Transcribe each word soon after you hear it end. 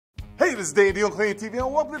Hey, this is Dandy on Clean TV,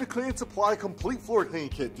 and welcome to the Clean Supply Complete Floor Cleaning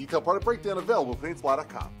Kit. Detailed product breakdown available at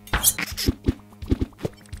CleanItSupply.com.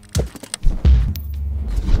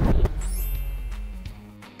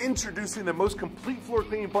 Introducing the most complete floor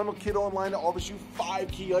cleaning bundle kit online that offers you 5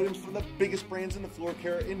 key items from the biggest brands in the floor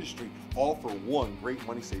care industry, all for one great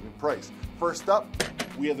money-saving price. First up,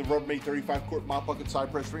 we have the Rubbermaid 35-quart mop bucket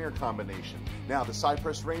side press wringer combination. Now, the side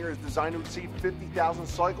press wringer is designed to exceed 50,000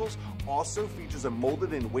 cycles, also features a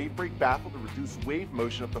molded-in wave break baffle to reduce wave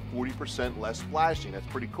motion up to 40% less splashing. That's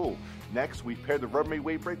pretty cool. Next, we've paired the Rubbermaid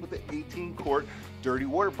wave break with the 18-quart dirty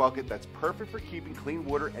water bucket that's perfect for keeping clean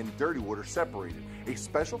water and dirty water separated. A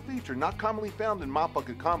special feature not commonly found in mop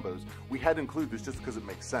bucket combos. We had to include this just because it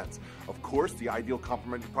makes sense. Of course, the ideal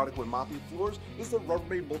complementary product when mopping floors is the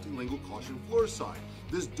Rubbermaid multilingual caution floor sign.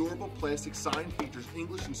 This durable plastic sign features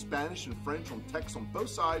English and Spanish and French on text on both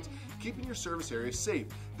sides, keeping your service area safe.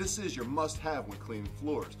 This is your must-have when cleaning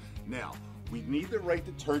floors. Now, we need the right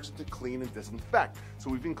detergent to clean and disinfect, so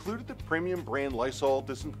we've included the premium brand Lysol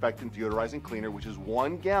Disinfectant Deodorizing Cleaner, which is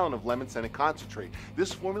 1 gallon of lemon scented concentrate.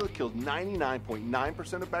 This formula kills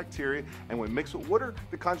 99.9% of bacteria, and when mixed with water,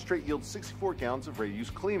 the concentrate yields 64 gallons of ready-to-use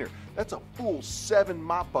cleaner. That's a full 7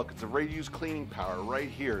 mop buckets of ready-to-use cleaning power right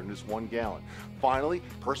here in this 1 gallon. Finally,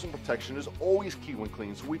 personal protection is always key when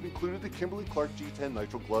cleaning, so we've included the Kimberly-Clark G10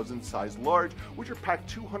 Nitro gloves in size large, which are packed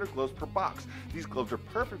 200 gloves per box. These gloves are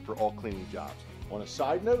perfect for all cleaning jobs. On a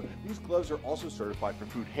side note, these gloves are also certified for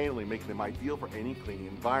food handling, making them ideal for any cleaning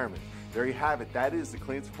environment. There you have it. That is the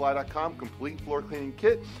CleanItSupply.com complete floor cleaning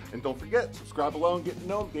kit. And don't forget, subscribe below and get to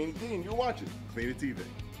know Danny D, and you're watching Clean It TV.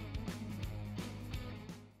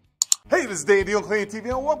 Hey, this is Dandy on Clean TV,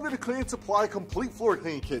 and welcome to the Clean Supply Complete Floor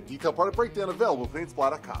Cleaning Kit. Detailed product breakdown available at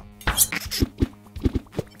CleanItSupply.com.